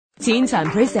Teen Time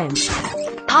Presents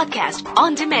Podcast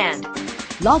on Demand.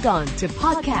 Log on to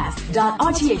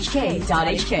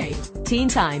podcast.rthk.hk. Teen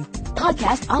Time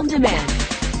Podcast on Demand.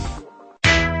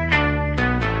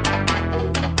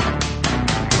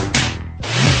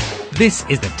 This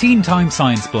is the Teen Time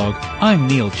Science Blog. I'm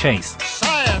Neil Chase.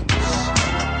 Science!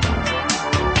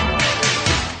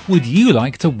 Would you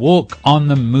like to walk on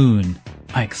the moon?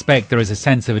 I expect there is a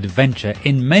sense of adventure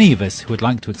in many of us who would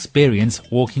like to experience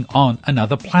walking on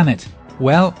another planet.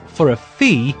 Well, for a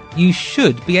fee, you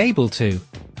should be able to.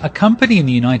 A company in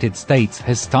the United States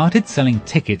has started selling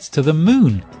tickets to the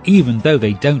moon, even though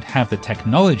they don't have the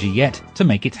technology yet to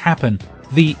make it happen.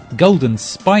 The Golden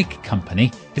Spike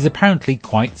Company is apparently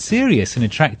quite serious in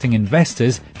attracting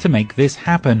investors to make this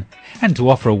happen, and to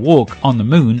offer a walk on the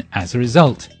moon as a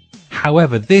result.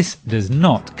 However, this does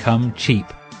not come cheap.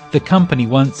 The company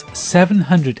wants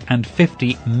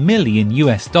 $750 million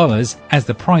as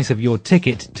the price of your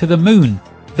ticket to the moon.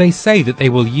 They say that they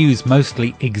will use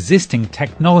mostly existing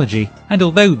technology, and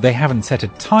although they haven't set a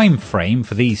time frame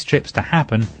for these trips to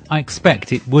happen, I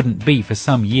expect it wouldn't be for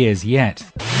some years yet.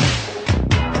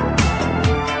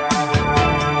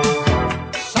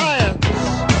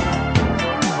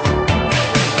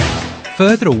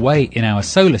 Further away in our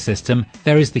solar system,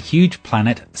 there is the huge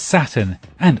planet Saturn,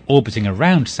 and orbiting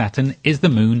around Saturn is the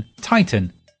moon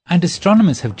Titan. And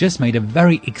astronomers have just made a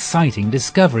very exciting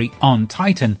discovery on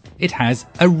Titan. It has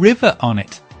a river on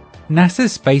it.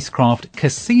 NASA's spacecraft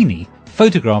Cassini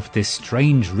photographed this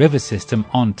strange river system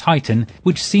on Titan,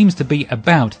 which seems to be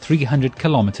about 300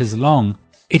 kilometers long.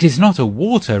 It is not a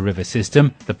water river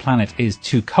system, the planet is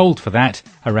too cold for that,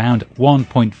 around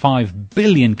 1.5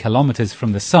 billion kilometers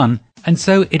from the Sun, and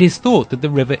so it is thought that the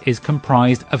river is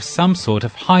comprised of some sort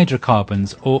of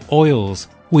hydrocarbons or oils.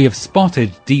 We have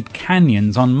spotted deep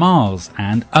canyons on Mars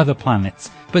and other planets,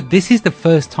 but this is the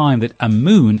first time that a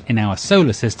moon in our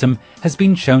solar system has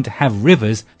been shown to have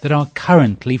rivers that are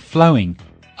currently flowing.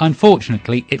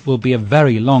 Unfortunately, it will be a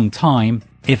very long time,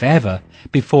 if ever,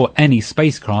 before any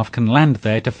spacecraft can land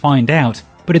there to find out,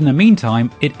 but in the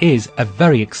meantime, it is a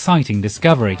very exciting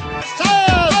discovery.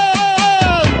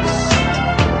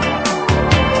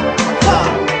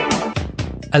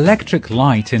 Electric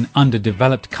light in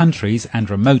underdeveloped countries and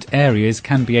remote areas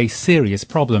can be a serious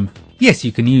problem. Yes,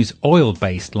 you can use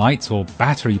oil-based lights or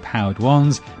battery-powered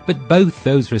ones, but both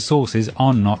those resources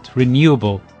are not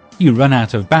renewable. You run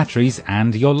out of batteries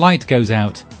and your light goes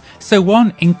out. So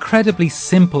one incredibly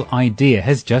simple idea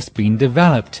has just been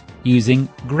developed, using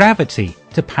gravity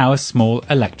to power small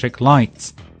electric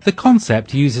lights. The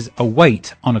concept uses a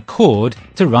weight on a cord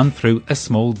to run through a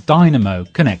small dynamo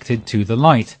connected to the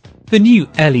light. The new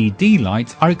LED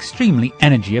lights are extremely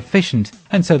energy efficient,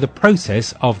 and so the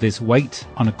process of this weight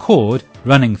on a cord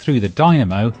running through the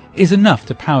dynamo is enough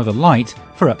to power the light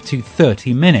for up to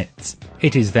 30 minutes.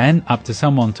 It is then up to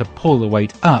someone to pull the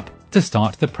weight up to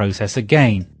start the process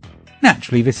again.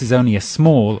 Naturally, this is only a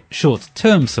small,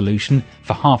 short-term solution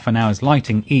for half an hour's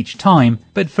lighting each time,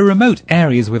 but for remote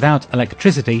areas without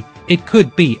electricity, it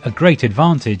could be a great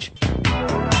advantage.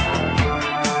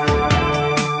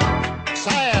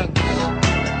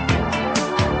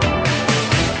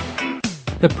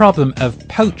 The problem of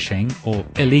poaching or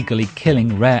illegally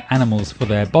killing rare animals for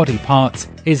their body parts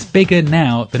is bigger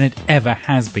now than it ever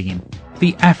has been.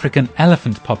 The African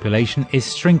elephant population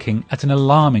is shrinking at an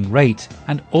alarming rate,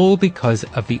 and all because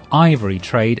of the ivory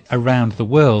trade around the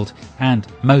world, and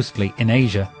mostly in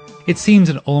Asia. It seems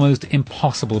an almost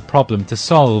impossible problem to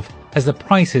solve, as the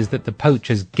prices that the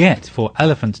poachers get for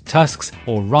elephant tusks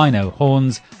or rhino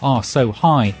horns are so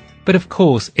high. But of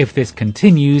course, if this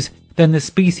continues, then the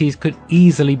species could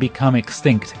easily become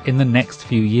extinct in the next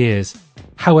few years.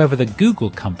 However, the Google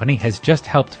company has just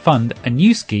helped fund a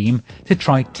new scheme to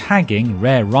try tagging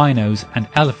rare rhinos and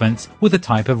elephants with a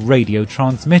type of radio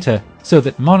transmitter, so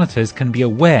that monitors can be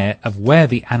aware of where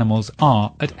the animals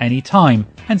are at any time,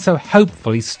 and so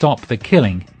hopefully stop the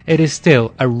killing. It is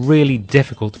still a really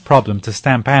difficult problem to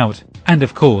stamp out. And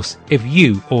of course, if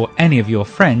you or any of your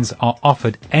friends are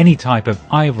offered any type of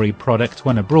ivory product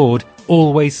when abroad,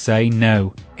 always say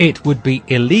no. It would be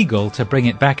illegal to bring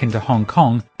it back into Hong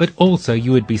Kong, but also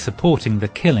you would be supporting the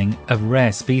killing of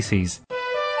rare species.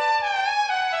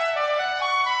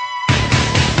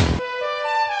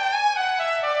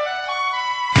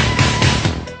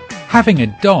 Having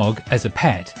a dog as a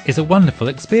pet is a wonderful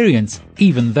experience,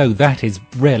 even though that is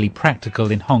rarely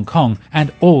practical in Hong Kong,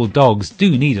 and all dogs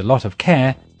do need a lot of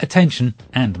care, attention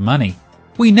and money.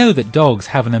 We know that dogs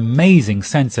have an amazing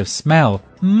sense of smell,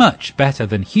 much better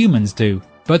than humans do.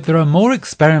 But there are more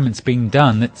experiments being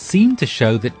done that seem to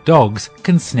show that dogs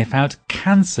can sniff out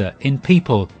cancer in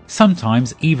people,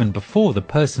 sometimes even before the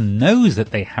person knows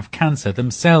that they have cancer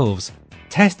themselves.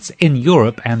 Tests in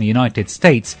Europe and the United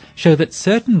States show that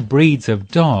certain breeds of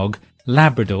dog,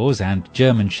 Labradors and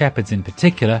German Shepherds in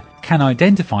particular, can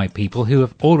identify people who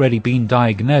have already been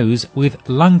diagnosed with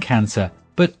lung cancer,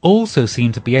 but also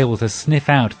seem to be able to sniff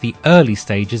out the early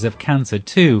stages of cancer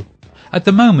too. At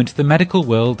the moment, the medical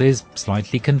world is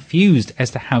slightly confused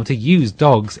as to how to use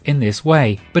dogs in this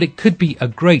way, but it could be a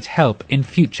great help in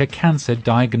future cancer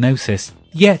diagnosis.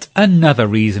 Yet another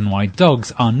reason why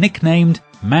dogs are nicknamed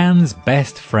man's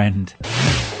best friend.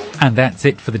 And that's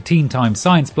it for the Teen Time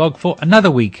Science blog for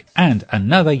another week and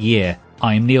another year.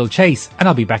 I'm Neil Chase, and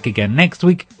I'll be back again next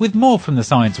week with more from the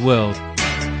science world.